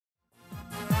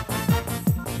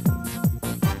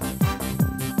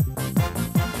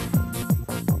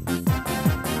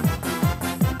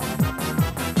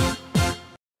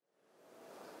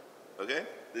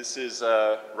This is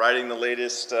writing the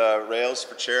latest Rails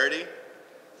for charity.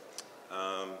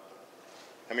 How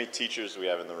many teachers do we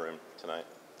have in the room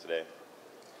today?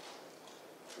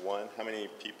 One. How many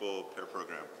people per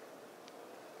program?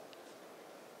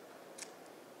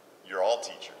 You're all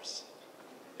teachers.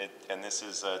 And this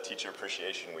is Teacher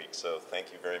Appreciation Week, so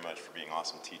thank you very much for being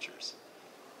awesome teachers.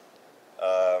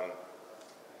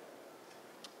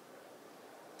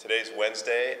 Today's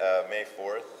Wednesday, May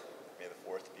 4th. May the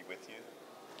 4th be with you.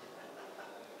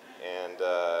 And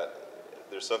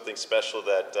there's something special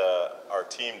that our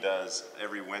team does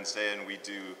every Wednesday, and we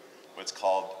do what's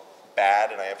called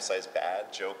Bad, and I emphasize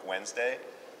Bad, Joke Wednesday.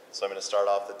 So I'm going to start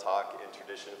off the talk in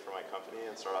tradition for my company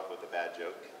and start off with a bad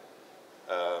joke.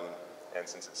 And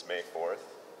since it's May 4th,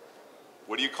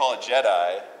 what do you call a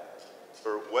Jedi,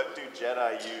 or what do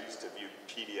Jedi use to view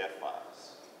PDF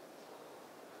files?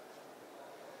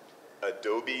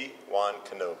 Adobe Wan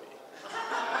Kenobi.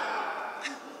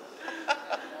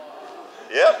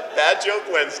 Yep, bad joke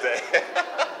Wednesday.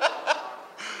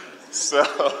 So,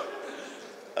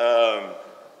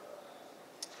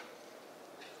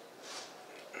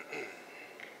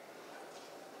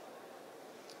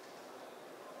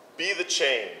 be the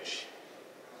change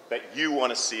that you want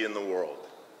to see in the world.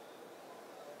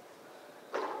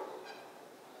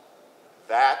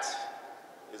 That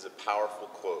is a powerful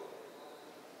quote.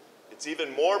 It's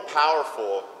even more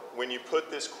powerful when you put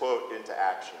this quote into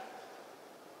action.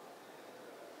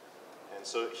 And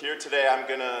so here today I'm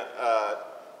going to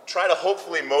try to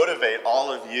hopefully motivate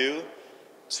all of you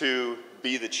to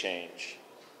be the change.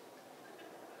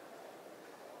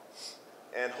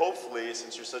 And hopefully,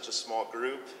 since you're such a small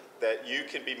group, that you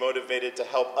can be motivated to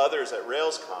help others at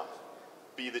RailsConf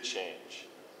be the change.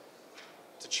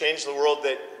 To change the world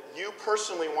that you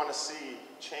personally want to see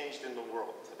changed in the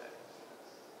world today,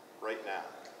 right now.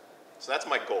 So that's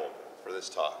my goal for this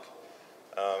talk.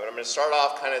 And I'm going to start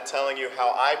off kind of telling you how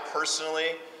I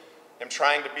personally am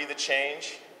trying to be the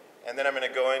change, and then I'm going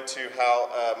to go into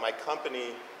how my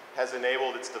company has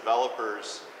enabled its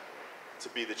developers to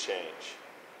be the change.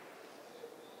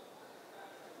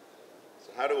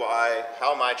 So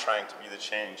how am I trying to be the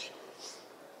change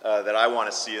that I want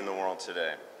to see in the world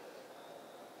today?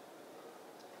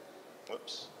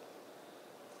 Whoops.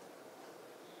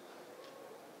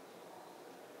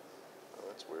 Oh,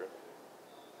 that's weird.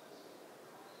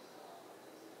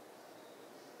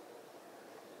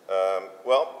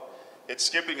 Well, it's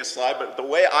skipping a slide, but the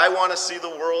way I want to see the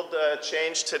world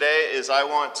change today is I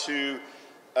want to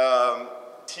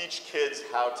teach kids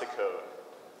how to code.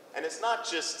 And it's not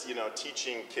just,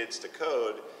 teaching kids to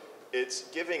code, it's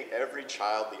giving every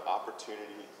child the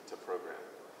opportunity to program.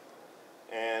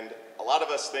 And a lot of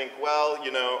us think, well,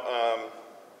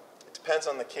 it depends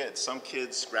on the kids. Some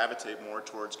kids gravitate more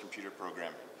towards computer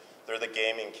programming. They're the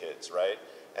gaming kids, right?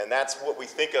 And that's what we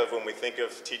think of when we think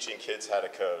of teaching kids how to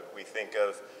code. We think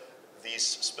of these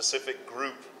specific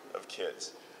group of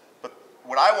kids. But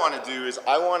what I want to do is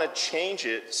I want to change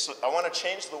it. So I want to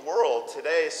change the world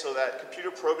today so that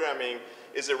computer programming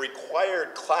is a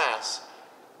required class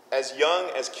as young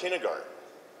as kindergarten.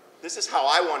 This is how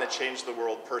I want to change the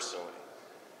world personally.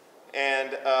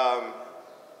 And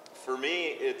for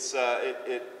me, it's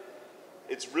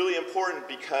really important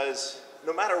because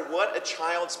no matter what a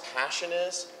child's passion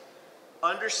is,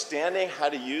 understanding how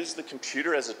to use the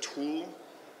computer as a tool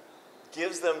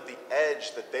gives them the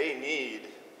edge that they need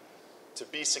to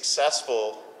be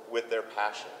successful with their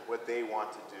passion, what they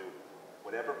want to do,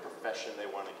 whatever profession they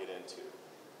want to get into.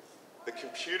 The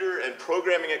computer and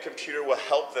programming a computer will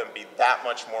help them be that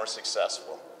much more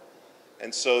successful.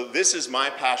 And so this is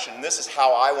my passion, this is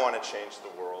how I want to change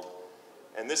the world,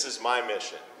 and this is my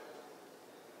mission.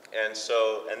 And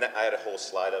so, I had a whole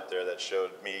slide up there that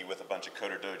showed me with a bunch of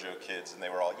Coder Dojo kids, and they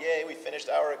were all, yay, we finished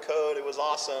our code, it was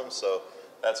awesome. So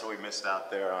that's what we missed out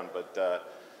there on. But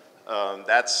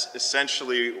that's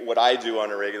essentially what I do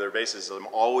on a regular basis. I'm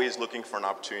always looking for an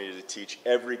opportunity to teach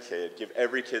every kid, give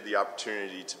every kid the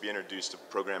opportunity to be introduced to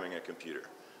programming a computer.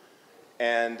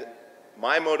 And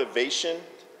my motivation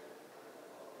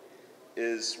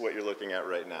is what you're looking at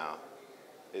right now,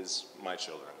 is my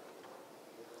children.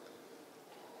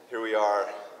 Here we are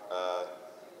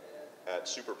at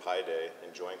Super Pi Day,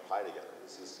 enjoying pie together.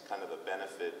 This is kind of the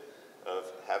benefit of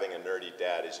having a nerdy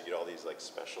dad, is you get all these like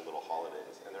special little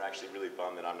holidays. And they're actually really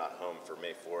bummed that I'm not home for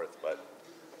May 4th, but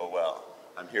oh well.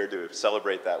 I'm here to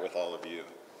celebrate that with all of you.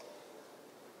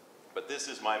 But this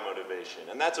is my motivation.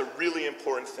 And that's a really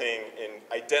important thing in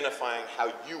identifying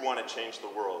how you want to change the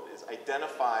world, is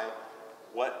identify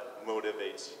what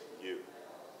motivates you.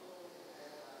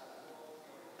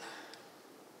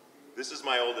 This is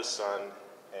my oldest son,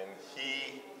 and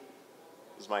he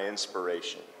is my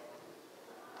inspiration.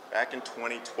 Back in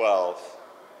 2012,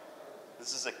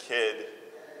 this is a kid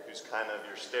who's kind of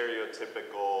your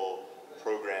stereotypical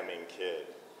programming kid.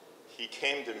 He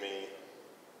came to me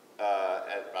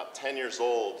at about 10 years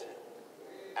old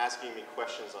asking me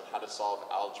questions on how to solve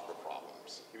algebra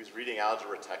problems. He was reading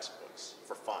algebra textbooks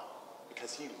for fun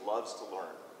because he loves to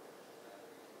learn.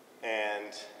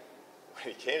 And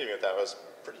when he came to me with that, I was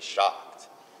pretty shocked.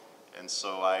 And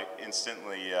so I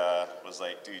instantly was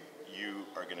like, dude, you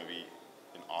are going to be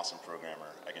an awesome programmer.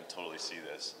 I can totally see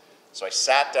this. So I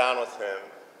sat down with him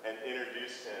and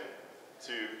introduced him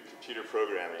to computer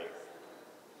programming.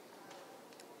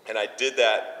 And I did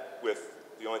that with,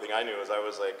 the only thing I knew was I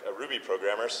was like a Ruby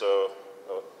programmer,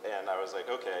 and I was like,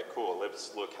 okay, cool,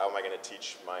 let's look, how am I going to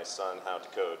teach my son how to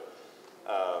code?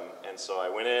 And so I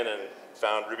went in and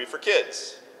found Ruby for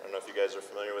Kids. I don't know if you guys are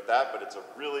familiar with that, but it's a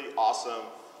really awesome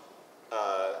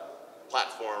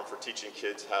platform for teaching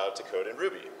kids how to code in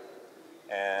Ruby.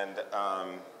 And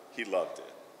he loved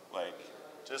it, like,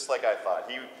 just like I thought.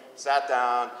 He sat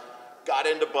down, got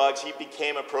into bugs. He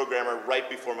became a programmer right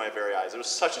before my very eyes. It was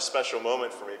such a special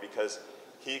moment for me because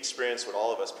he experienced what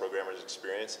all of us programmers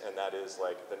experience, and that is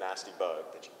like the nasty bug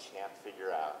that you can't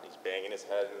figure out. He's banging his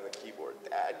head into the keyboard.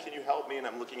 Dad, can you help me? And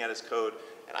I'm looking at his code,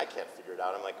 and I can't figure it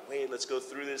out. I'm like, wait, let's go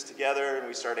through this together. And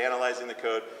we start analyzing the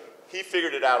code. He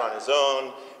figured it out on his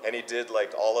own, and he did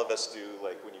like all of us do,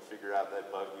 like when you figure out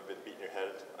that bug you've been beating your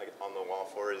head like on the wall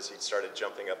for, is he started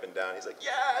jumping up and down. He's like,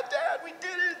 yeah, Dad, we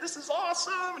did it. This is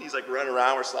awesome. And he's like running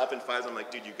around. We're slapping fives. I'm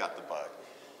like, dude, you got the bug.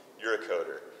 You're a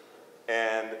coder.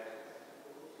 And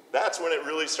that's when it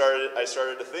really started, I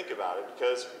started to think about it,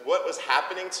 because what was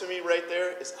happening to me right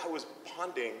there is I was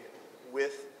bonding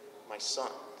with my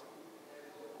son.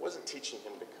 I wasn't teaching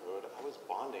him to code. I was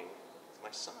bonding with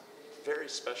my son. Very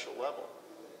special level.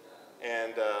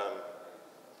 And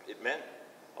it meant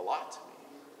a lot to me.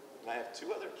 And I have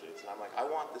two other kids, and I'm like, I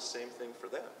want the same thing for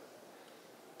them.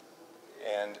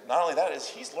 And not only that, is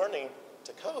he's learning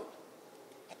to code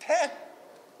at 10.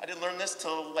 I didn't learn this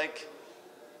till like,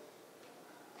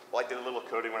 well, I did a little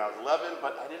coding when I was 11,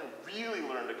 but I didn't really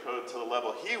learn to code to the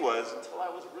level he was until I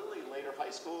was really later high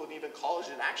school and even college.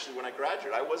 And actually, when I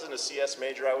graduated, I wasn't a CS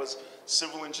major, I was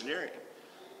civil engineering.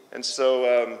 And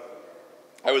so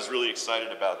I was really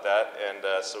excited about that,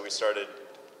 and so we started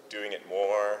doing it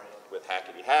more with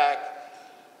Hackety Hack.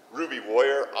 Ruby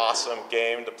Warrior, awesome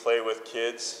game to play with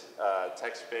kids,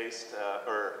 text-based,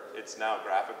 or it's now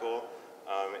graphical,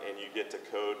 and you get to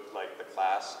code like the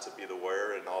class to be the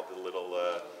warrior and all the little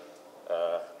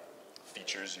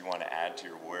features you want to add to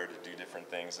your warrior to do different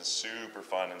things. It's super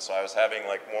fun, and so I was having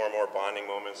like more and more bonding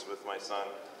moments with my son,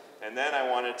 and then I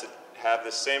wanted to have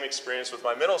the same experience with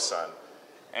my middle son.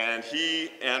 And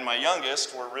he and my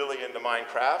youngest were really into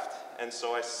Minecraft, and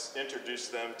so I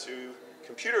introduced them to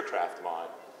Computer Craft Mod.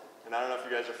 And I don't know if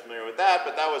you guys are familiar with that,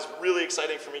 but that was really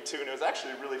exciting for me too, and it was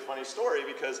actually a really funny story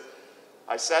because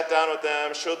I sat down with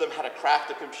them, showed them how to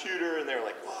craft a computer, and they were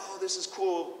like, whoa, this is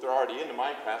cool. They're already into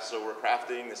Minecraft, so we're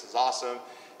crafting, this is awesome.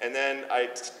 And then I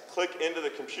click into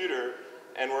the computer,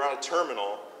 and we're on a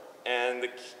terminal, and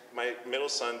my middle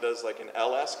son does like an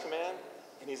ls command,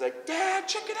 and he's like, Dad,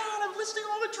 check it out, I'm listing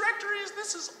all the directories,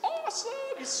 this is awesome.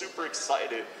 He's super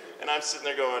excited. And I'm sitting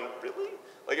there going, really?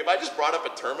 Like if I just brought up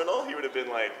a terminal, he would have been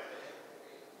like,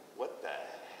 what the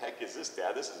heck is this,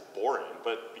 Dad? This is boring.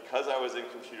 But because I was in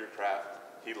computer craft,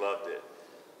 he loved it.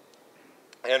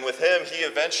 And with him, he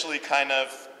eventually kind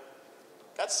of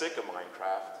got sick of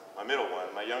Minecraft. My middle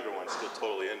one, my younger one's still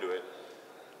totally into it.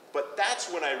 But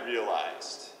that's when I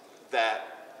realized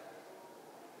that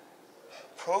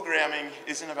programming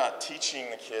isn't about teaching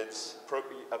the kids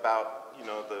about, you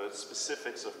know, the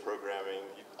specifics of programming,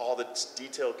 all the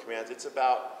detailed commands. It's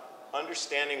about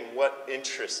understanding what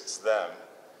interests them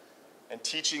and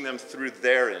teaching them through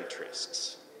their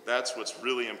interests. That's what's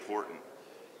really important.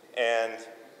 And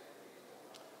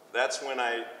that's when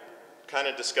I kind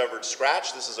of discovered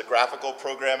Scratch. This is a graphical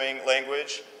programming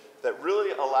language that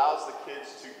really allows the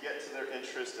kids to get to their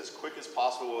interest as quick as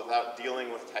possible without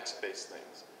dealing with text-based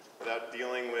things, without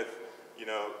dealing with, you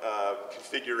know,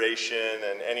 configuration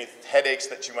and any headaches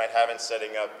that you might have in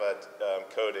setting up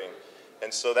coding.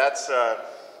 And so that's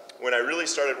when I really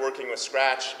started working with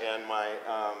Scratch, and my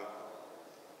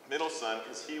middle son,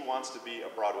 because he wants to be a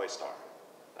Broadway star.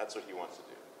 That's what he wants to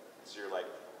do. So you're like,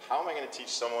 how am I going to teach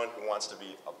someone who wants to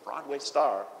be a Broadway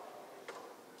star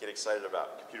get excited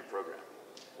about computer programming?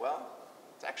 Well,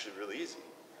 it's actually really easy.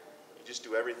 You just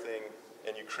do everything,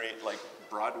 and you create like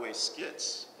Broadway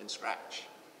skits in Scratch.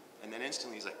 And then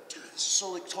instantly he's like, dude, this is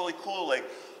so like, totally cool. Like,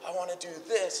 I want to do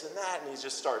this and that. And he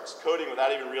just starts coding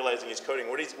without even realizing he's coding.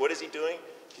 What is he doing?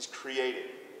 He's creating,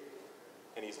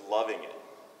 and he's loving it.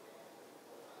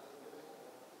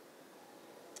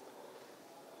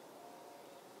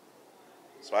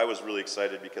 So I was really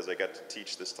excited because I got to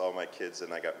teach this to all my kids,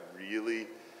 and I got really,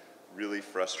 really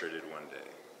frustrated one day.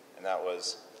 And that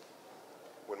was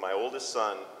when my oldest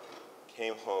son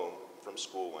came home from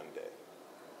school one day,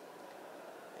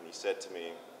 and he said to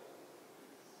me,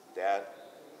 "Dad,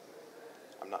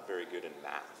 I'm not very good in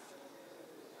math."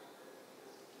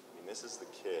 I mean, this is the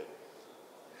kid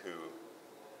who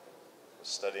was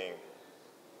studying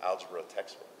algebra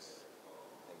textbooks,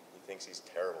 and he thinks he's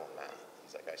terrible in math.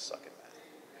 He's like, "I suck at math."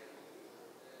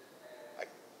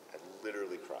 I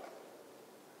literally cried.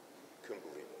 Couldn't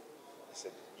believe it. I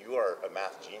said, "You are a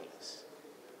math genius.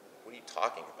 What are you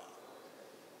talking about?"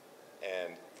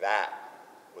 And that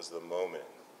was the moment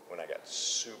when I got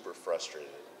super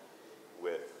frustrated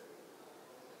with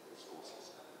the school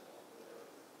system.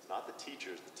 It's not the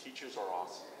teachers. The teachers are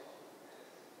awesome.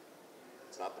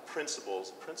 It's not the principals.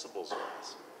 The principals are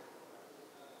awesome.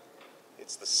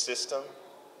 It's the system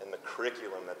and the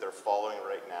curriculum that they're following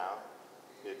right now.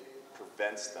 It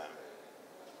prevents them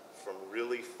from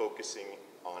really focusing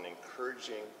on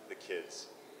encouraging the kids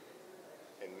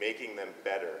and making them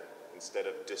better instead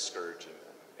of discouraging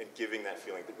them and giving that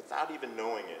feeling. But without even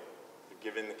knowing it, they're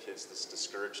giving the kids this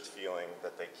discouraged feeling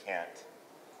that they can't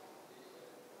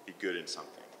be good in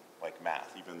something like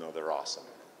math, even though they're awesome.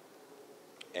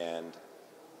 And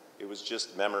it was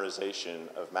just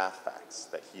memorization of math facts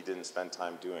that he didn't spend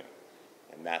time doing.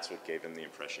 And that's what gave him the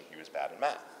impression he was bad in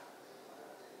math.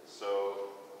 So,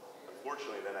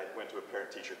 unfortunately, then I went to a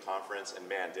parent-teacher conference, and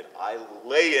man, did I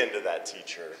lay into that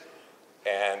teacher.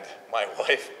 And my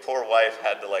wife, poor wife,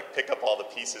 had to like pick up all the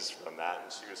pieces from that,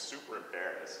 and she was super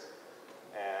embarrassed.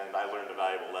 And I learned a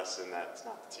valuable lesson that it's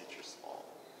not the teacher's fault.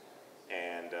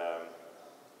 And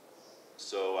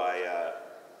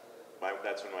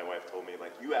that's when my wife told me,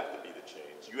 like, you have to be the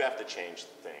change. You have to change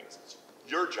things. It's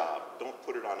your job. Don't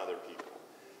put it on other people.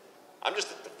 I'm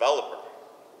just a developer.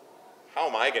 How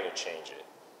am I going to change it?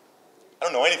 I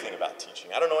don't know anything about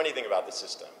teaching. I don't know anything about the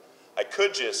system. I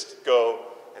could just go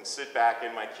and sit back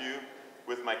in my cube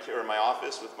with my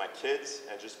office with my kids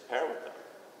and just pair with them.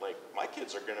 Like, my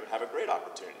kids are going to have a great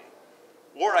opportunity.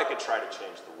 Or I could try to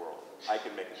change the world. I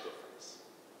can make a difference.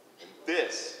 And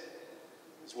this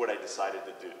is what I decided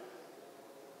to do.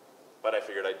 But I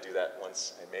figured I'd do that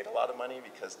once I made a lot of money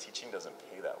because teaching doesn't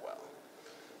pay that well.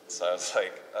 So I was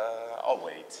like, I'll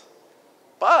wait.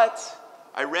 But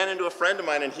I ran into a friend of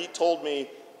mine and he told me,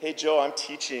 "Hey Joe, I'm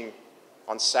teaching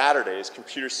on Saturdays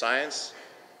computer science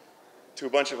to a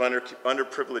bunch of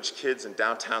underprivileged kids in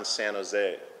downtown San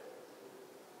Jose."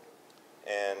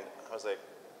 And I was like,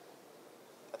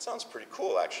 that sounds pretty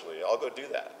cool actually, I'll go do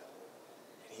that.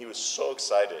 And he was so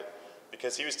excited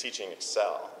because he was teaching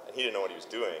Excel and he didn't know what he was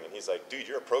doing. And he's like, "Dude,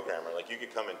 you're a programmer, like you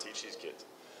could come and teach these kids."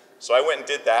 So I went and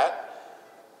did that.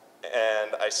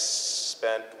 And I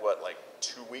spent, like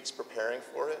 2 weeks preparing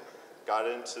for it. Got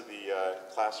into the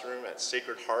classroom at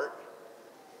Sacred Heart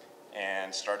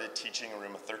and started teaching a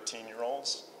room of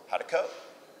 13-year-olds how to code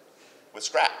with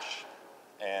Scratch.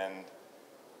 And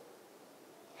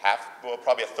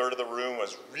probably a third of the room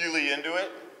was really into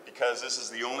it because this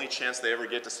is the only chance they ever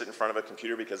get to sit in front of a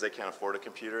computer because they can't afford a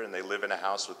computer and they live in a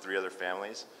house with 3 other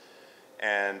families.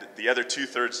 And the other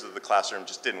 2/3 of the classroom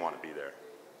just didn't want to be there.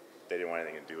 They didn't want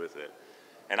anything to do with it.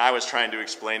 And I was trying to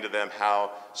explain to them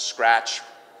how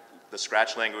the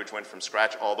Scratch language went from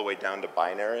Scratch all the way down to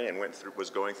binary and was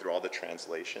going through all the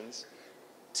translations.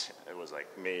 It was like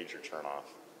major turnoff.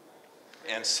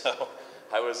 And so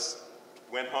I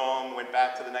went home, went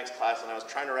back to the next class, and I was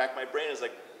trying to rack my brain. I was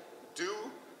like, do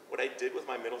what I did with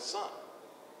my middle son.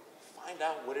 Find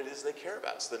out what it is they care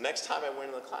about. So the next time I went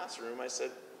in the classroom, I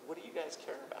said, "What do you guys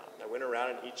care about?" And I went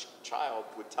around and each child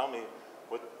would tell me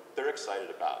what they're excited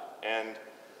about. And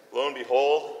lo and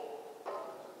behold,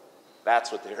 that's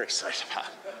what they're excited about.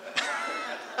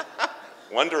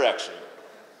 One Direction.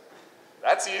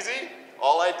 That's easy.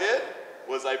 All I did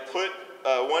was I put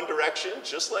One Direction,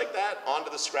 just like that, onto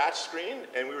the Scratch screen,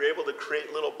 and we were able to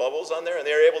create little bubbles on there, and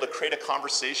they were able to create a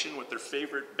conversation with their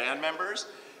favorite band members,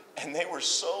 and they were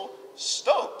so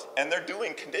stoked. And they're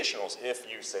doing conditionals. If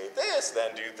you say this,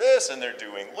 then do this, and they're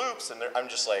doing loops, and I'm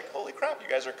just like, holy crap, you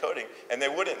guys are coding. And they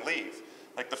wouldn't leave.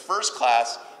 Like the first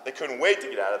class, they couldn't wait to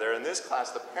get out of there. In this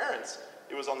class, the parents,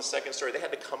 it was on the second story, they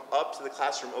had to come up to the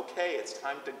classroom. "Okay, it's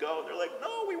time to go." They're like,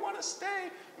 "No, we want to stay.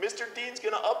 Mr. Dean's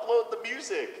going to upload the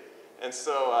music." And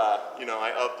so,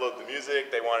 I upload the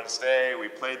music. They wanted to stay. We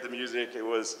played the music. It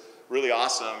was really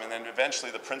awesome. And then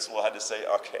eventually the principal had to say,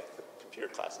 "Okay, the computer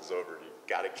class is over. You've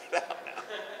got to get out now."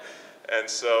 And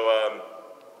so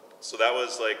So that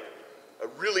was like a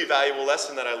really valuable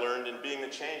lesson that I learned in being the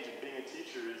change and being a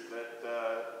teacher, is that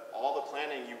all the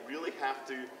planning, you really have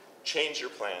to change your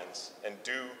plans and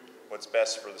do what's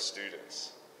best for the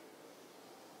students.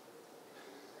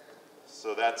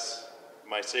 So that's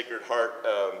my Sacred Heart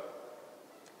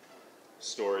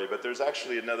story, but there's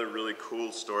actually another really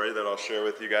cool story that I'll share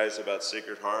with you guys about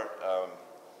Sacred Heart,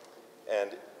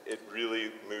 and it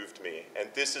really moved me. And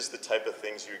this is the type of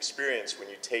things you experience when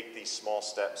you take these small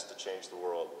steps to change the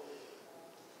world.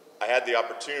 I had the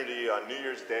opportunity on New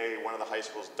Year's Day, one of the high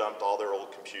schools dumped all their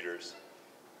old computers,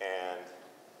 and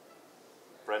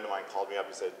a friend of mine called me up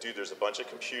and said, dude, there's a bunch of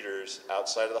computers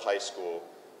outside of the high school,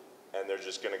 and they're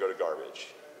just going to go to garbage.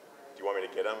 Do you want me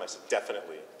to get them? I said,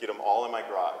 definitely. Get them all in my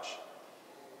garage.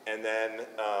 And then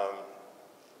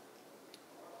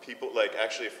people, like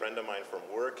actually a friend of mine from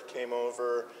work came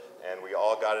over, and we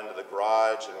all got into the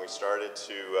garage, and we started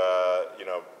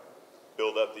to,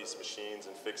 build up these machines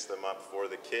and fix them up for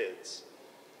the kids.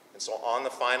 And so on the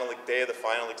final day of the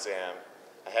final exam,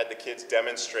 I had the kids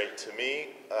demonstrate to me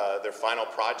their final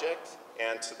project,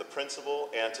 and to the principal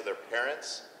and to their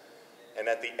parents. And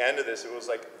at the end of this, it was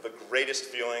like the greatest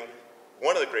feeling,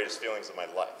 one of the greatest feelings of my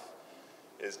life,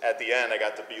 is at the end I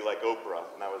got to be like Oprah,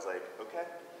 and I was like, okay,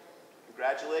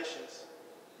 congratulations.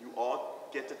 You all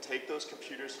get to take those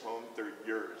computers home, they're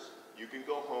yours. You can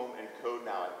go home and code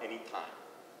now at any time.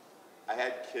 I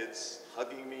had kids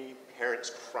hugging me,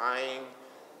 parents crying.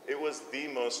 It was the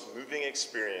most moving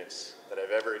experience that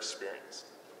I've ever experienced.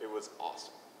 It was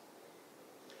awesome.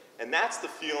 And that's the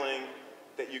feeling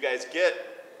that you guys get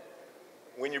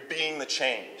when you're being the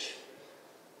change.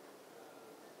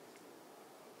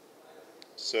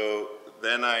 So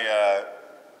then I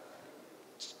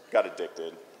got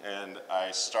addicted, and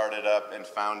I started up and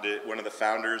founded one of the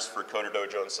founders for Coder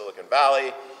Dojo in Silicon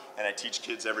Valley, and I teach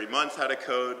kids every month how to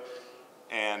code,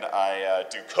 and I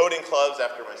do coding clubs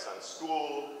after my son's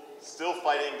school, still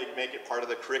fighting to make it part of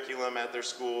the curriculum at their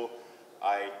school.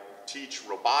 I teach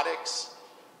robotics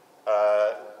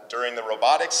during the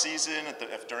robotics season,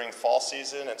 during fall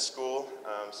season at school,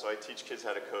 so I teach kids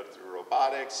how to code through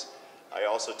robotics. I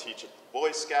also teach at the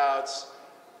Boy Scouts,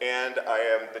 and I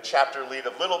am the chapter lead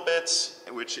of Little Bits,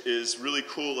 which is really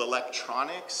cool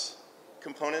electronics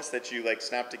components that you like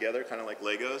snap together, kind of like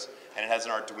Legos, and it has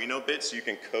an Arduino bit, so you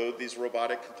can code these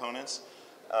robotic components,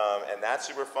 and that's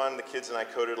super fun. The kids and I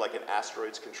coded like an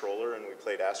asteroids controller, and we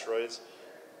played asteroids,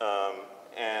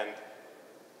 and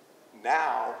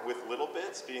now with Little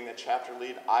Bits being the chapter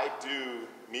lead, I do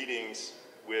meetings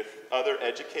with other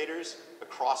educators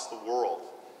across the world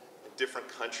in different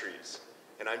countries,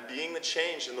 and I'm being the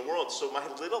change in the world. So my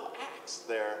little acts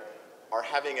there are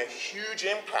having a huge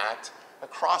impact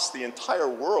across the entire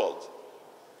world.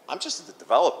 I'm just the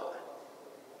developer.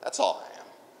 That's all I am.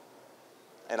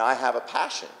 And I have a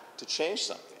passion to change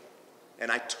something.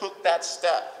 And I took that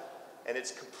step, and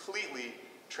it's completely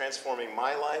transforming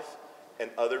my life and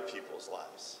other people's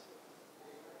lives.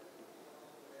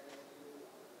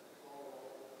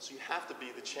 So you have to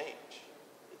be the change.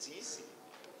 It's easy.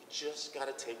 You just got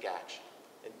to take action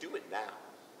and do it now.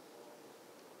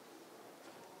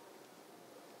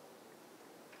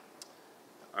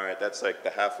 All right, that's like the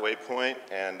halfway point,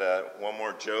 and one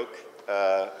more joke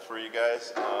for you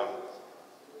guys.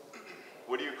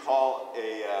 What do you call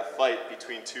a fight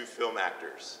between two film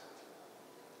actors?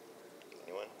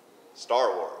 Anyone?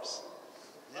 Star Wars.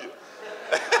 Yeah.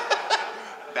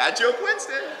 Bad joke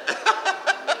Wednesday.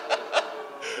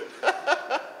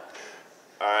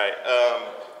 All right,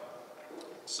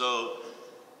 so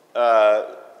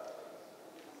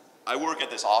I work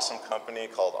at this awesome company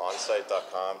called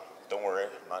onsite.com. Don't worry,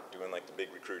 I'm not doing like the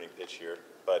big recruiting pitch here,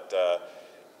 but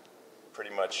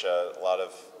pretty much a lot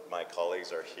of my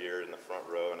colleagues are here in the front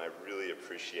row, and I really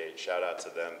appreciate, shout out to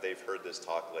them. They've heard this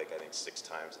talk like I think 6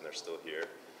 times, and they're still here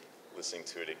listening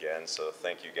to it again, so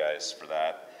thank you guys for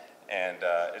that. And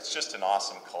it's just an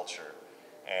awesome culture.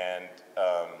 And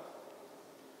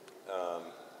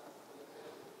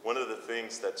one of the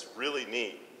things that's really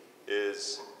neat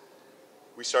is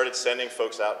we started sending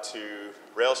folks out to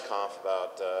RailsConf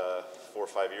about 4 or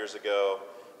 5 years ago,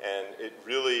 and it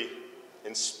really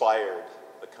inspired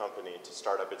the company to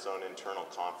start up its own internal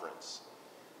conference.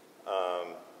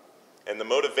 And the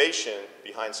motivation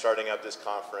behind starting up this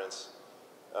conference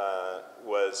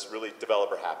was really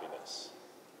developer happiness.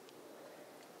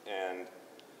 And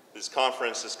this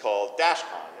conference is called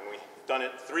DashCon, and we've done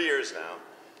it 3 years now.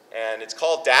 And it's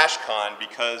called DashCon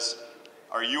because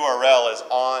our URL is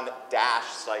on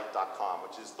 -site.com,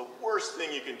 which is the worst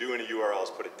thing you can do in a URL is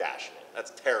put a dash in it.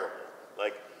 That's terrible.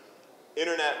 Like,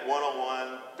 Internet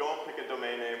 101, don't pick a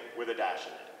domain name with a dash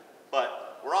in it.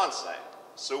 But we're on site.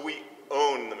 So we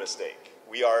own the mistake.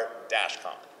 We are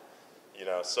DashCon. You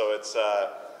know, so it's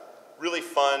a really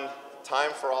fun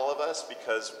time for all of us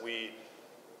because we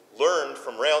learned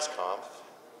from RailsConf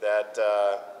that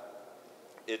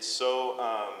it's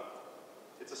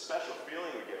a special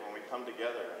feeling we get when we come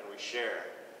together and we share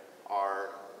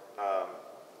our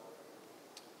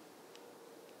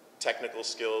technical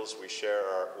skills, we share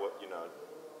our,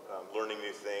 learning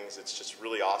new things. It's just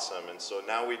really awesome. And so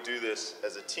now we do this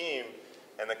as a team,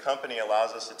 and the company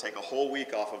allows us to take a whole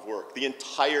week off of work. The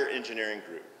entire engineering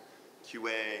group,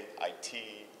 QA, IT,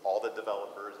 all the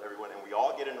developers, everyone, and we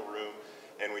all get in a room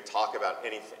and we talk about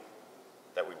anything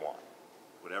that we want,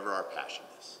 whatever our passion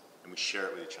is, and we share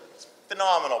it with each other. It's a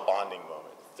phenomenal bonding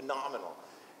moment, phenomenal.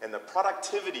 And the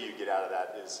productivity you get out of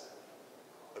that is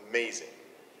amazing.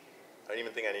 I don't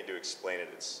even think I need to explain it.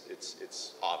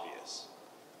 It's obvious.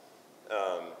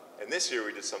 And this year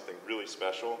we did something really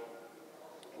special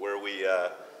where we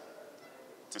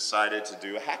decided to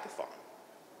do a hackathon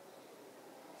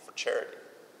for charity.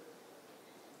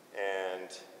 And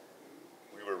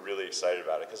we were really excited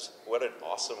about it because what an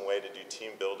awesome way to do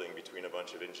team building between a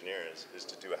bunch of engineers is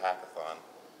to do a hackathon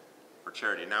for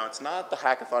charity. Now, it's not the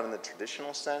hackathon in the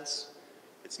traditional sense.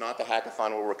 It's not the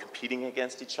hackathon where we're competing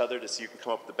against each other to see who can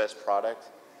come up with the best product.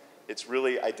 It's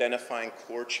really identifying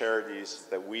core charities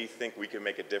that we think we can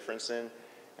make a difference in,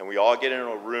 and we all get in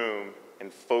a room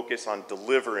and focus on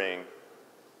delivering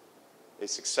a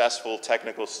successful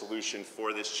technical solution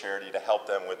for this charity to help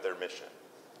them with their mission.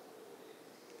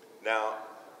 Now,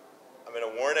 I'm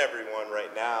going to warn everyone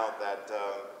right now that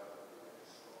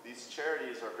these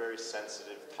charities are very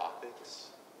sensitive topics,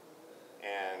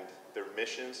 and their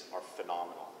missions are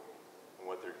phenomenal in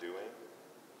what they're doing.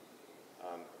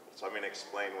 So I'm going to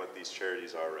explain what these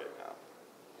charities are right now.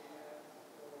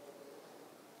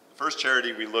 The first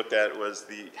charity we looked at was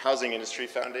the Housing Industry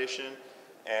Foundation,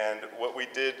 and what we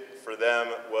did for them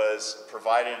was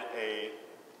provided a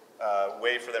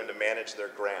way for them to manage their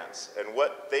grants. And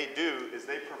what they do is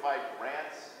they provide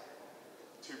grants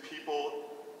to people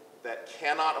that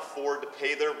cannot afford to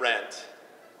pay their rent,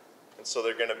 and so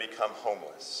they're going to become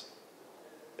homeless.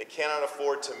 They cannot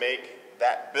afford to make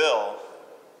that bill,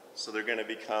 so they're going to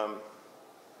become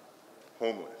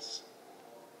homeless.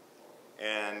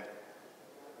 And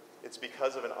it's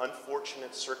because of an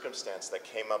unfortunate circumstance that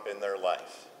came up in their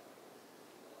life.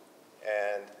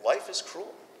 And life is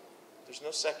cruel. There's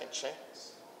no second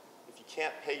chance. If you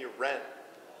can't pay your rent,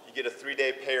 you get a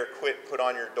 3-day pay or quit put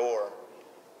on your door.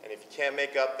 And if you can't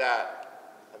make up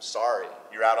that, I'm sorry,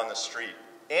 you're out on the street.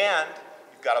 And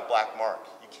you've got a black mark.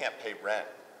 You can't pay rent.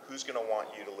 Who's going to want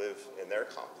you to live in their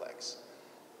complex?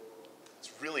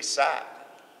 It's really sad.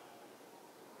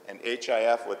 And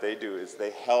HIF, what they do is they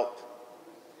help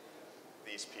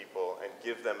these people and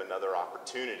give them another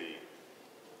opportunity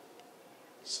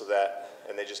so that,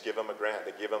 and they just give them a grant,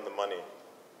 they give them the money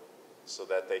so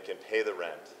that they can pay the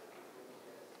rent.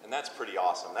 And that's pretty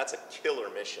awesome. That's a killer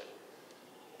mission.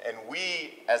 And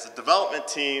we, as a development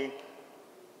team,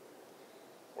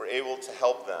 were able to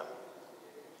help them.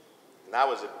 And that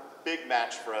was a big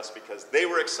match for us because they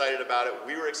were excited about it,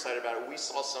 we were excited about it, we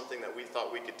saw something that we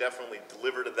thought we could definitely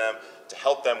deliver to them to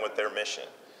help them with their mission.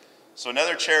 So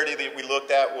another charity that we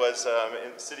looked at was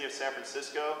in the city of San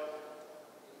Francisco,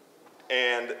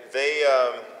 and they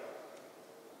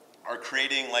are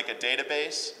creating like a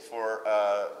database for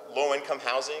low-income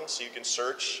housing, so you can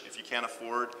search if you can't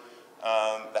afford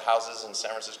the houses in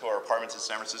San Francisco or apartments in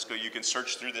San Francisco. You can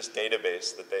search through this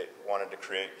database that they wanted to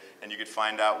create, and you could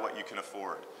find out what you can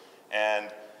afford.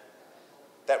 And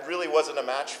that really wasn't a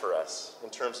match for us in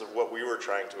terms of what we were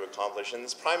trying to accomplish. And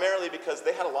it's primarily because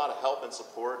they had a lot of help and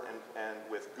support, and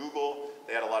with Google,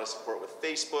 they had a lot of support with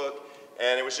Facebook,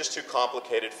 and it was just too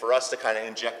complicated for us to kind of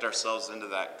inject ourselves into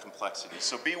that complexity.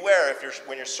 So beware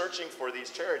when you're searching for these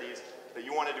charities that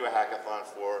you want to do a hackathon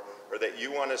for, or that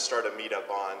you want to start a meetup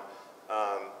on,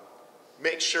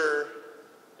 make sure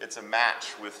it's a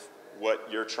match with what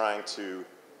you're trying to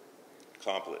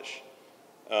accomplish.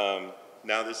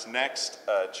 Now this next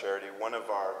charity,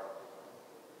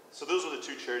 so those were the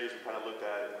two charities we kind of looked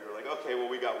at, and we were like, okay, well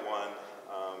we got one,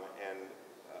 and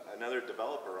another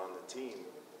developer on the team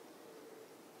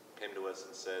came to us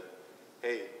and said,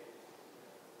 hey,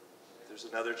 there's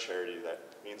another charity that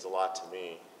means a lot to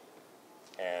me,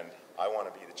 and I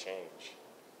want to be the change.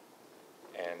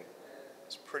 And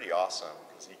it's pretty awesome,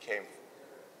 because he came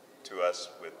to us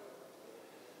with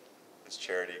this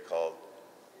charity called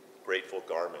Grateful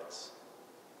Garments.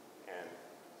 And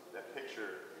that picture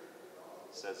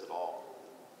says it all.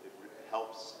 It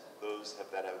helps those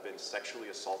that have been sexually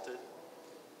assaulted.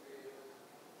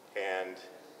 And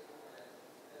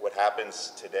what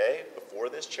happens today before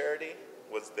this charity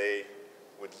was they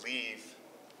would leave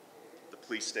the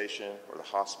police station or the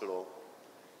hospital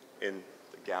in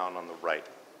the gown on the right.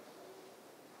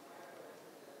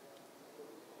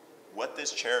 What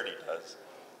this charity does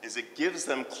is it gives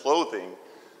them clothing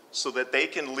so that they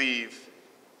can leave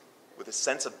with a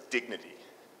sense of dignity,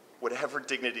 whatever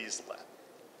dignity is left.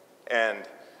 And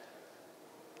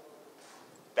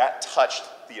that touched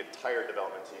the entire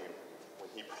development team when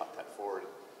he brought that forward.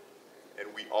 And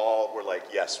we all were like,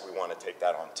 yes, we want to take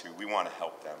that on too. We want to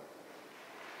help them.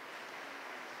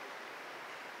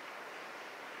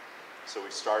 So we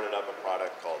started up a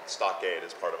product called Stockade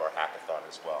as part of our hackathon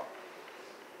as well.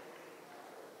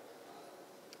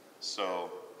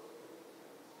 So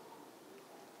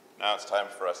now it's time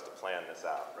for us to plan this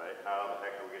out, right? How the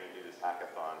heck are we going to do this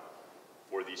hackathon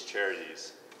for these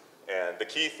charities? And the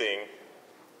key thing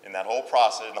in that whole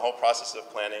process, in the whole process of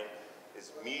planning,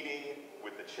 is meeting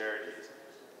with the charities,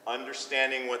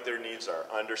 understanding what their needs are,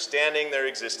 understanding their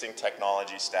existing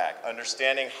technology stack,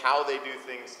 understanding how they do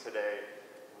things today,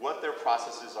 what their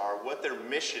processes are, what their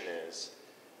mission is.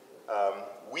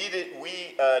 We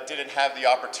didn't have the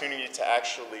opportunity to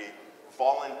actually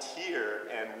volunteer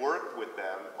and work with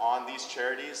them on these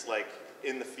charities, like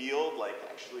in the field, like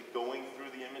actually going through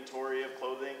the inventory of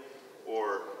clothing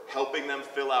or helping them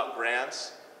fill out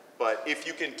grants. But if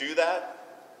you can do that,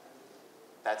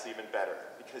 that's even better,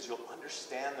 because you'll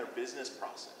understand their business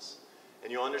process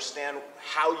and you'll understand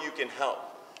how you can help.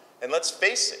 And let's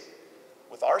face it,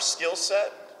 with our skill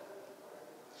set,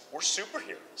 we're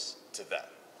superheroes to them.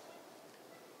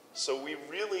 So we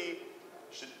really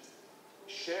should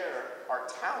share our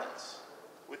talents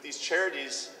with these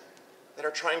charities that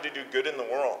are trying to do good in the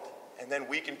world, and then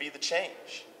we can be the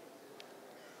change.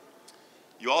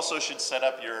 You also should set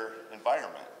up your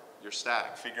environment, your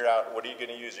stack. Figure out, what are you going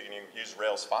to use? Are you going to use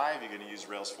Rails 5? Are you going to use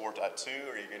Rails 4.2?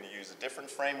 Are you going to use a different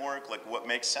framework? Like, what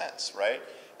makes sense, right?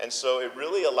 And so it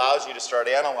really allows you to start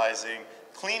analyzing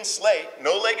clean slate,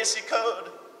 no legacy code,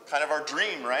 kind of our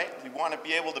dream, right? We want to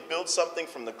be able to build something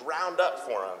from the ground up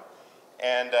for them.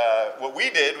 And what we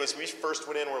did was we first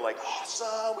went in, we're like,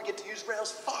 awesome, we get to use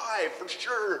Rails 5 for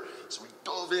sure. So we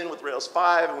dove in with Rails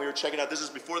 5 and we were checking out, this is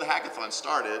before the hackathon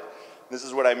started. This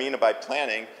is what I mean by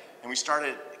planning. And we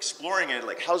started exploring it,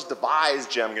 like, how's devise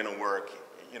gem gonna work?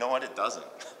 You know what, it doesn't.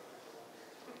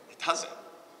 It doesn't,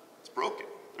 it's broken,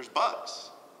 there's bugs.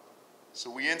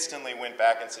 So we instantly went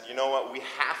back and said, you know what, we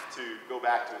have to go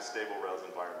back to a stable Rails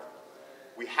environment.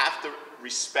 We have to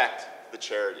respect the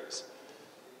charities.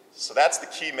 So that's the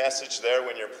key message there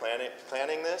when you're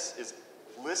planning this, is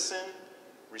listen,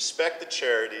 respect the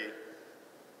charity,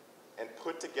 and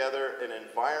put together an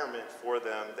environment for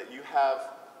them that you have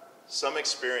some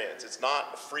experience. It's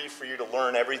not free for you to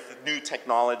learn every new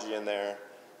technology in there,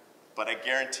 but I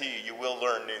guarantee you, you will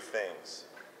learn new things.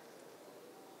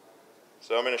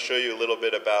 So I'm going to show you a little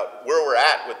bit about where we're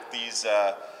at with these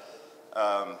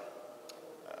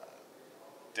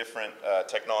different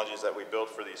technologies that we built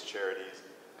for these charities.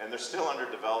 And they're still under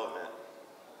development.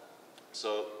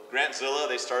 So Grantzilla,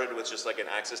 they started with just like an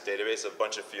Access database of a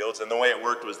bunch of fields, and the way it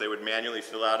worked was they would manually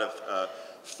fill out a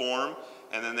form,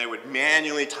 and then they would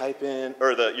manually type in,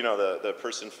 or the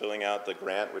person filling out the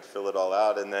grant would fill it all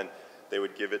out, and then they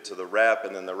would give it to the rep,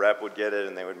 and then the rep would get it,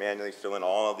 and they would manually fill in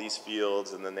all of these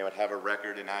fields, and then they would have a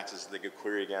record in Access that they could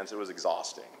query against. It was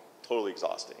exhausting, totally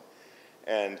exhausting.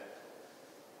 And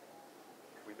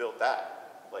we built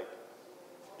that. Like,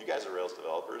 you guys are Rails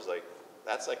developers, like,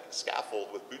 that's like scaffold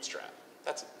with Bootstrap.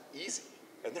 That's easy.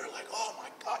 And they're like, oh my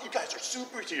God, you guys are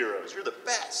superheroes, you're the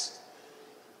best.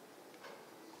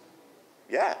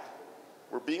 Yeah,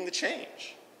 we're being the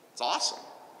change. It's awesome.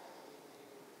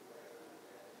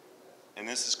 And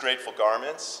this is Grateful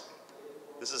Garments.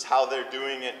 This is how they're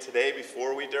doing it today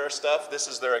before we do our stuff. This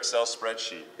is their Excel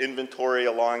spreadsheet. Inventory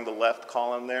along the left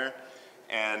column there,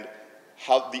 and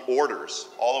how the orders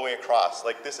all the way across.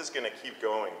 Like, this is going to keep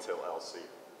going till LC.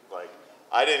 Like,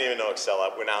 I didn't even know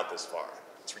Excel went out this far.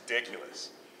 It's ridiculous.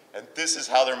 And this is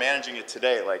how they're managing it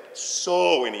today, like,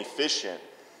 so inefficient.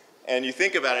 And you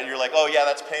think about it, and you're like, oh yeah,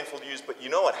 that's painful to use, but you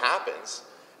know what happens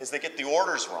is they get the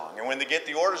orders wrong. And when they get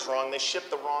the orders wrong, they ship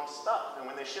the wrong stuff. And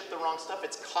when they ship the wrong stuff,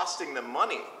 it's costing them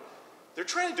money. They're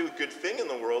trying to do a good thing in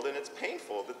the world, and it's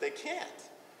painful that they can't.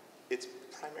 It's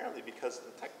primarily because of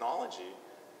the technology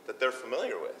that they're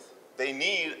familiar with. They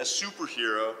need a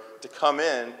superhero to come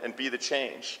in and be the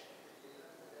change.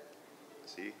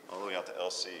 See, all the way out to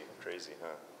LC, crazy,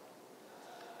 huh?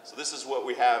 So this is what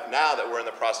we have now that we're in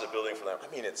the process of building for them.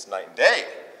 I mean, it's night and day.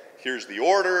 Here's the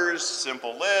orders,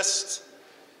 simple list.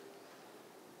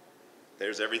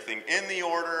 There's everything in the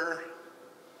order.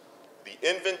 the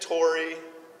inventory.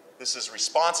 This is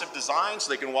responsive design,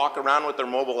 so they can walk around with their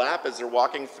mobile app as they're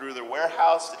walking through their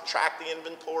warehouse to track the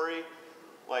inventory.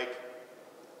 Like,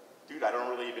 dude, I don't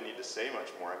really even need to say much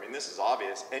more. I mean, this is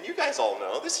obvious. And you guys all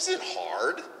know, this isn't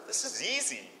hard. This is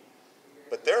easy.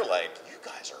 But they're like, you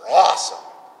guys are awesome.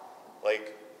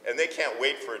 Like, and they can't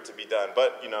wait for it to be done.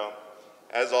 But, you know,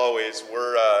 as always,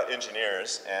 we're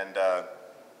engineers, and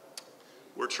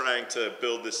we're trying to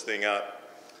build this thing up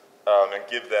and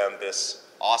give them this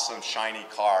awesome, shiny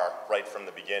car right from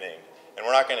the beginning. And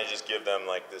we're not going to just give them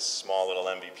like this small little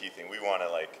MVP thing. We want to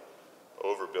like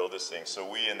overbuild this thing. So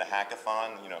we in the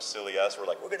hackathon, you know, silly us, we're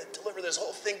like, we're going to deliver this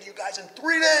whole thing to you guys in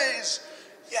 3 days.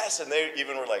 Yes, and they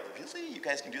even were like, really? You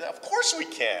guys can do that? Of course we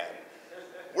can.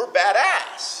 We're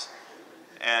badass.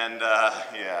 And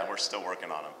yeah, we're still working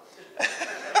on them.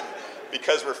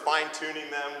 Because we're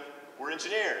fine-tuning them. We're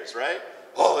engineers, right?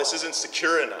 Oh, this isn't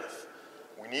secure enough.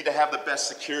 We need to have the best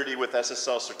security with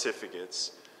SSL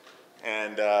certificates.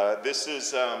 And this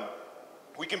is,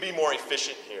 we can be more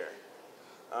efficient here.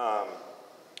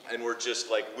 And we're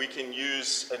just like, we can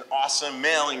use an awesome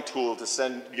mailing tool to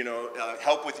send, you know,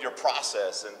 help with your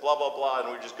process and blah, blah, blah.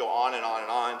 And we just go on and on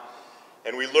and on.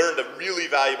 And we learned a really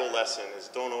valuable lesson is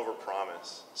don't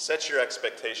overpromise. Set your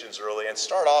expectations early and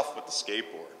start off with the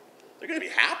skateboard. They're going to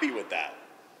be happy with that.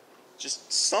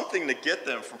 Just something to get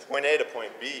them from point A to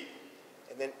point B.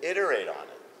 And then iterate on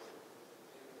it.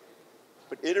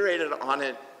 But iterate on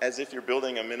it as if you're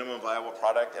building a minimum viable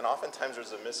product. And oftentimes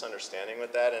there's a misunderstanding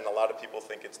with that. And a lot of people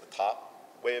think it's the top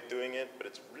way of doing it. But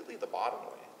it's really the bottom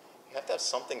way. You have to have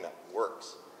something that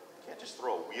works. You can't just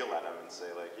throw a wheel at them and say,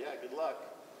 like, yeah, good luck.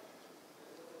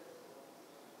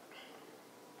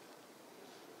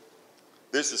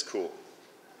 This is cool.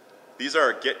 These are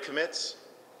our Git commits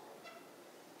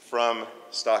from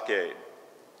Stockade.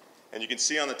 And you can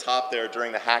see on the top there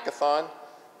during the hackathon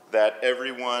that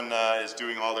everyone is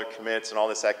doing all their commits and all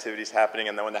this activity is happening.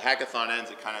 And then when the hackathon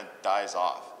ends, it kind of dies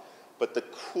off. But the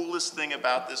coolest thing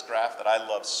about this graph that I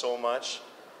love so much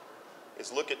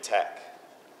is look at Tech.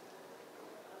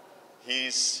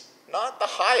 He's not the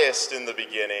highest in the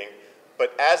beginning,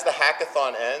 but as the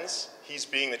hackathon ends, he's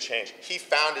being the change. He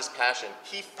found his passion.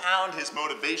 He found his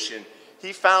motivation.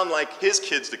 He found like his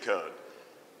kids to code.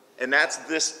 And that's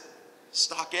this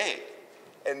Stockade.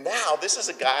 And now this is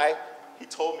a guy, he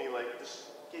told me like, this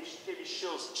gave me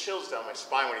chills down my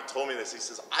spine when he told me this. He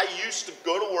says, I used to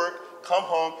go to work, come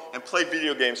home, and play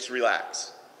video games to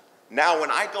relax. Now when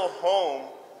I go home,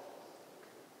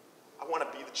 I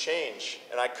want to be the change,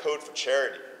 and I code for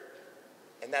charity.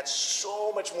 And that's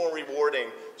so much more rewarding,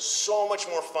 so much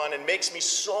more fun, and makes me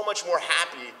so much more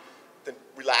happy than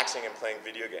relaxing and playing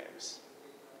video games.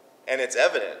 And it's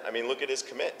evident. I mean, look at his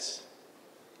commits.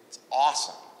 It's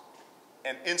awesome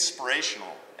and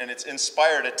inspirational, and it's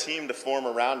inspired a team to form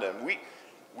around him.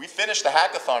 We finished the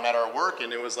hackathon at our work,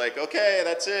 and it was like, okay,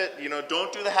 that's it. You know,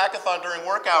 don't do the hackathon during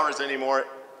work hours anymore.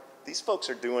 These folks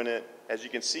are doing it, as you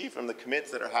can see from the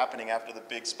commits that are happening after the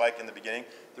big spike in the beginning.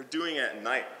 They're doing it at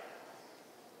night.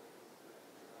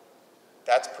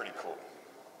 That's pretty cool.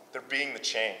 They're being the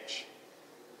change.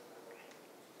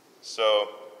 So,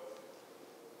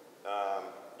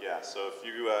 yeah, so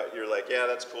if you're like, yeah,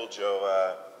 that's cool,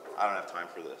 Joe, I don't have time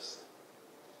for this.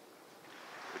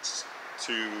 It's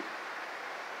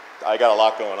I got a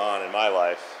lot going on in my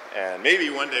life, and maybe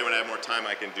one day when I have more time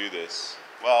I can do this.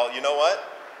 Well, you know what?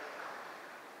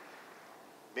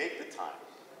 Make the time.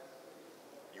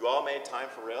 You all made time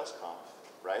for RailsConf,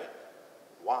 right?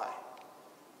 Why?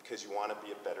 Because you want to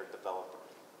be a better developer,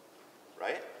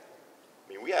 right? I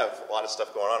mean, we have a lot of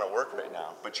stuff going on at work right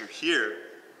now, but you're here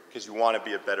because you want to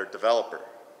be a better developer.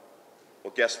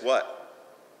 Well, guess what?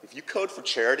 If you code for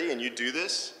charity and you do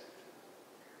this,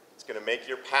 it's going to make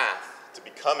your path to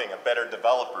becoming a better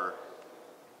developer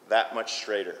that much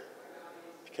straighter.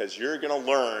 Because you're going to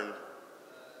learn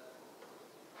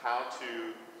how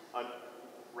to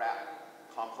unwrap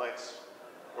complex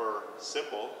or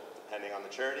simple, depending on the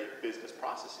charity, business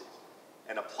processes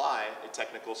and apply a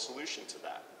technical solution to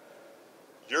that.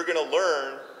 You're going to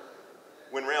learn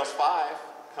when Rails 5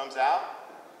 comes out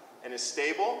and is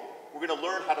stable, we're going to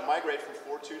learn how to migrate from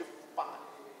 4.2 to 5.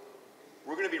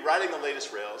 We're going to be writing the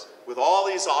latest Rails with all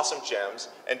these awesome gems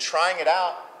and trying it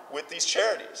out with these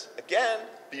charities. Again,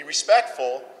 be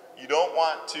respectful. You don't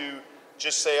want to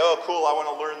just say, oh, cool, I want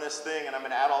to learn this thing and I'm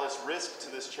going to add all this risk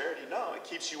to this charity. No, it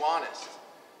keeps you honest.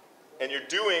 And you're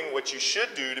doing what you should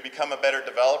do to become a better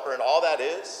developer, and all that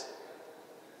is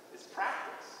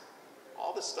practice.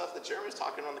 All this stuff that Jeremy was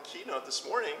talking on the keynote this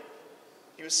morning,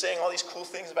 he was saying all these cool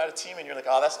things about a team, and you're like,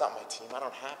 oh, that's not my team, I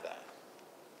don't have that.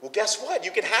 Well, guess what?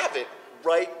 You can have it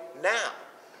right now.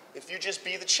 If you just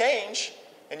be the change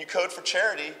and you code for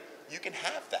charity, you can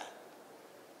have that.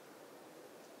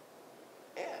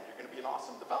 And you're going to be an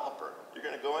awesome developer. You're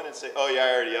going to go in and say, oh yeah,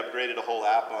 I already upgraded a whole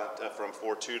app from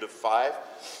 4.2 to 5,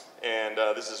 and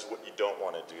this is what you don't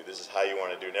want to do. This is how you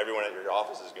want to do it. And everyone at your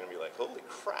office is going to be like, holy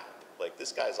crap, like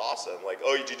this guy's awesome. Like,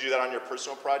 oh, did you do that on your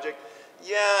personal project?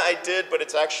 Yeah, I did, but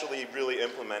it's actually really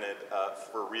implemented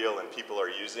for real, and people are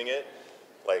using it.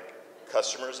 Like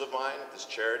customers of mine at this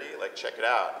charity, like check it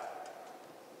out.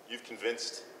 You've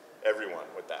convinced everyone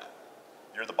with that.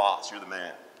 You're the boss, you're the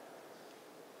man.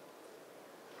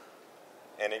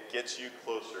 And it gets you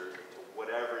closer to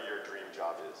whatever your dream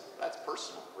job is. That's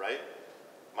personal, right?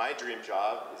 My dream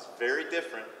job is very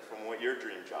different from what your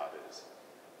dream job is.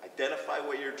 Identify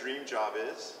what your dream job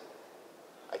is.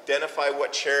 Identify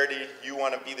what charity you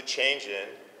want to be the change in.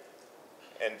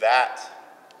 And that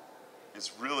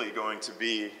is really going to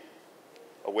be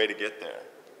a way to get there.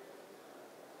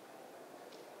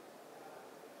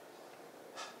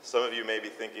 Some of you may be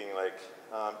thinking like,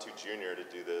 oh, I'm too junior to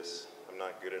do this. I'm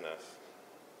not good enough.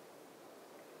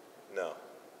 No,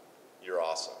 you're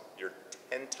awesome. You're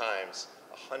 10 times,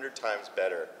 100 times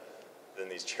better than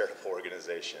these charitable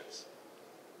organizations.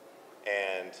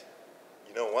 And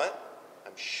you know what?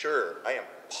 I'm sure, I am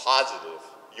positive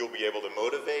you'll be able to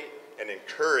motivate and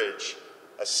encourage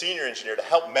a senior engineer to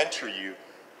help mentor you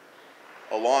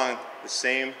along the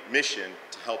same mission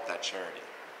to help that charity.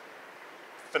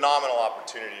 Phenomenal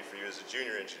opportunity for you as a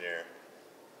junior engineer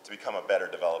to become a better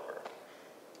developer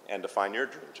and to find your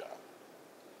dream job.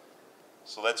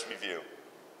 So let's review.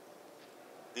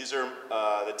 These are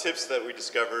the tips that we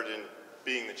discovered in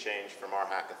being the change from our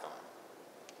hackathon.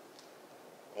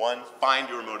 1, find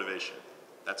your motivation.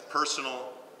 That's personal.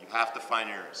 You have to find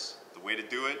yours. The way to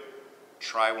do it,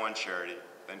 try one charity,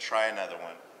 then try another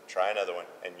one,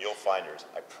 and you'll find yours,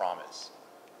 I promise.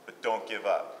 But don't give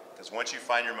up, because once you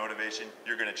find your motivation,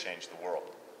 you're going to change the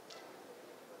world.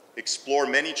 Explore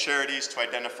many charities to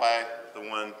identify the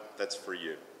one that's for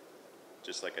you,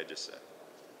 just like I just said.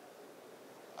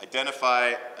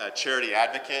 Identify a charity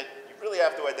advocate. You really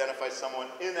have to identify someone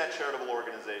in that charitable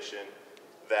organization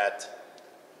that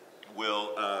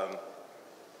will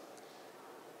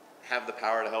have the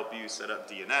power to help you set up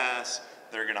DNS.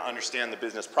 They're going to understand the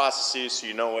business processes so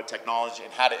you know what technology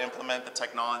and how to implement the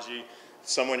technology.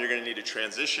 Someone you're going to need to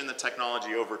transition the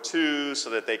technology over to so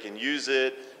that they can use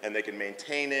it and they can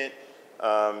maintain it.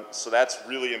 So that's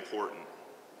really important.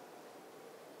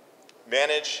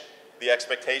 Manage the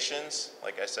expectations.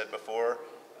 Like I said before,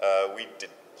 we did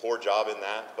a poor job in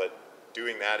that, but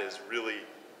doing that is really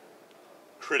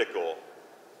critical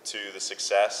to the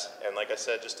success. And like I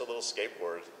said, just a little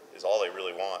skateboard is all they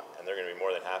really want, and they're going to be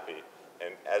more than happy.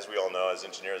 And as we all know, as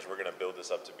engineers, we're going to build this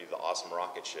up to be the awesome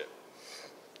rocket ship.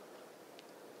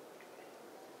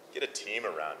 Get a team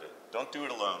around it. Don't do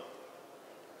it alone.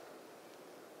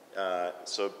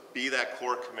 So be that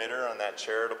core committer on that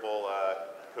charitable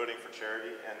coding for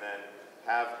charity, and then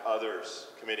have others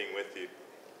committing with you.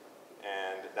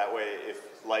 And that way,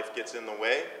 if life gets in the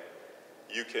way,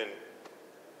 you can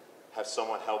have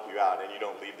someone help you out and you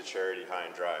don't leave the charity high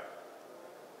and dry.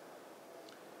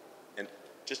 And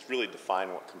just really define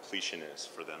what completion is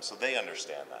for them so they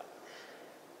understand that.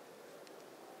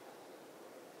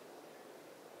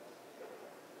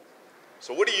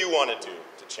 So what do you want to do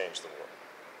to change the world?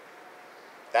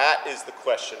 That is the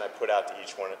question I put out to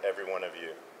every one of you.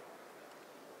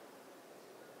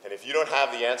 And if you don't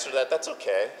have the answer to that, that's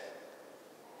okay.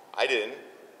 I didn't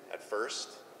at first.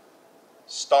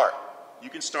 Start. You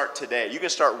can start today. You can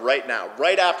start right now,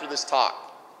 right after this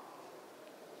talk.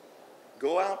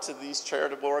 Go out to these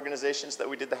charitable organizations that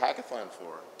we did the hackathon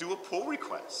for. Do a pull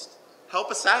request. Help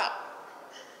us out.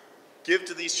 Give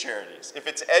to these charities. If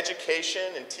it's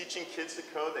education and teaching kids to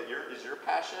code that is your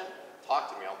passion,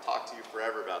 talk to me. I'll talk to you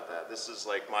forever about that. This is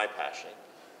like my passion.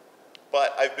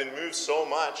 But I've been moved so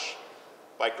much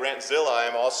by Grantzilla.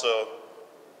 I'm also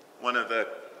one of the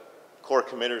core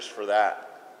committers for that.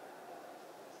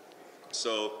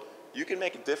 So you can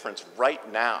make a difference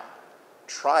right now.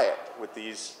 Try it with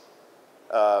these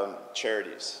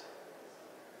charities.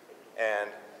 And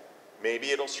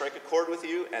maybe it'll strike a chord with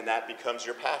you and that becomes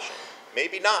your passion.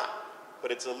 Maybe not,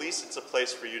 but at least it's a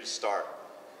place for you to start.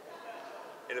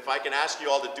 And if I can ask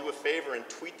you all to do a favor and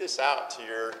tweet this out to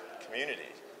your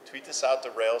community, tweet this out to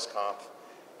RailsConf,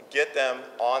 and get them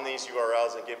on these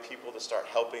URLs and get people to start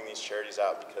helping these charities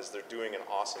out because they're doing an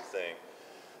awesome thing.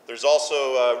 There's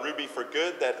also Ruby for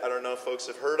Good that I don't know if folks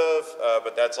have heard of,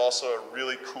 but that's also a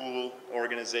really cool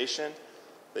organization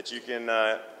that you can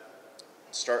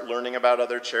start learning about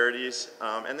other charities,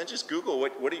 and then just Google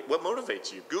what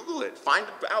motivates you. Google it, find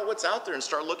out what's out there and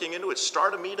start looking into it.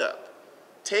 Start a meetup.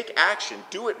 Take action,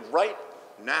 do it right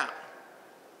now.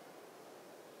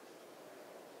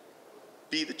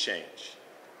 Be the change.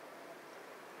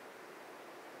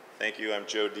 Thank you, I'm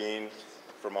Joe Dean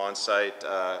from OnSite.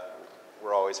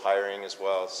 We're always hiring as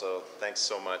well, so thanks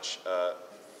so much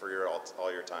for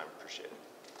all your time, appreciate it.